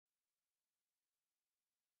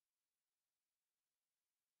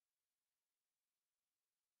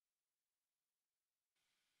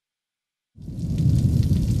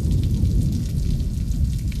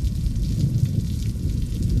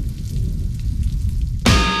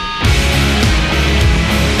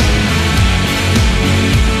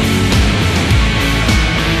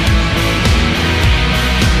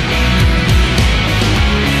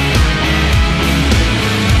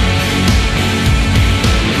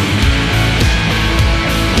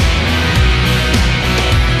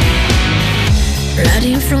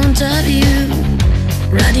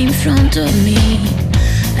front of me.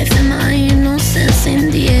 I feel my innocence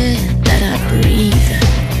in the air that I breathe.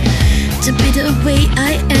 To be the way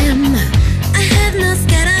I am, I have not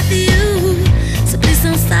scared of you. So please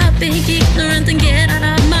don't stop being ignorant and get out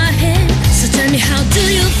of my head. So tell me, how do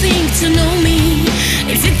you think to know me?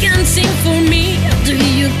 If you can't sing for me, do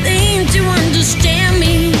you think you understand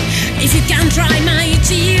me? If you can't dry my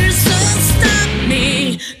tears, so stop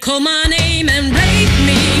me. Call my name and rape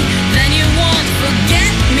me, then you won't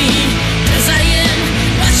forget me. 'Cause I am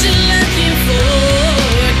what you're looking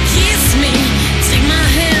for. Kiss me, take my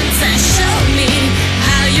hands and show me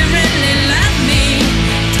how you really love me.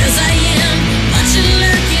 'Cause I am what you're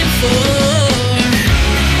looking for.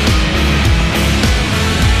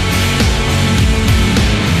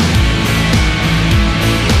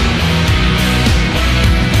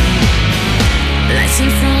 In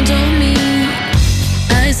front of me,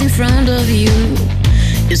 eyes in front of you.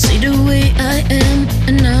 You see the way I am,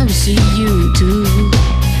 and I will see you too.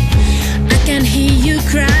 I can hear you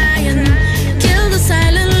crying, kill the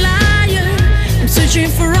silent liar. I'm searching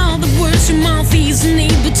for all the words your mouth isn't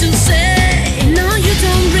able to say. No, you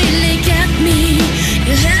don't really get me.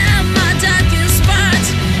 You have my darkest part.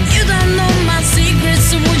 You don't know my secrets,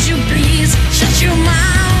 so would you please shut your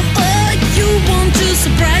mouth? Oh, you want to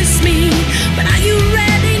surprise me, but are you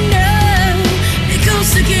ready? No, because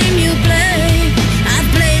the game you play, I've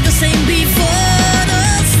played the same before.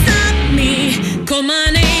 Don't stop me, call my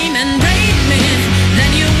name and rape me,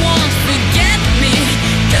 then you won't forget me.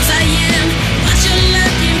 'Cause I am what you're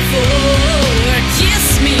looking for. Kiss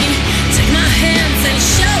me, take my hands and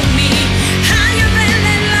show me how you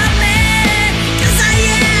really love me. 'Cause I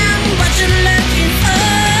am what you're looking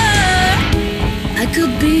for. I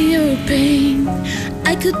could be your pain,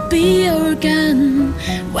 I could be your gun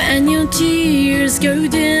when your tears go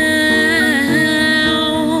down.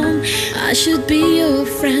 I should be your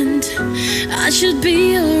friend, I should be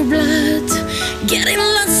your blood, getting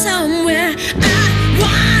lost somewhere. I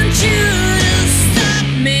want you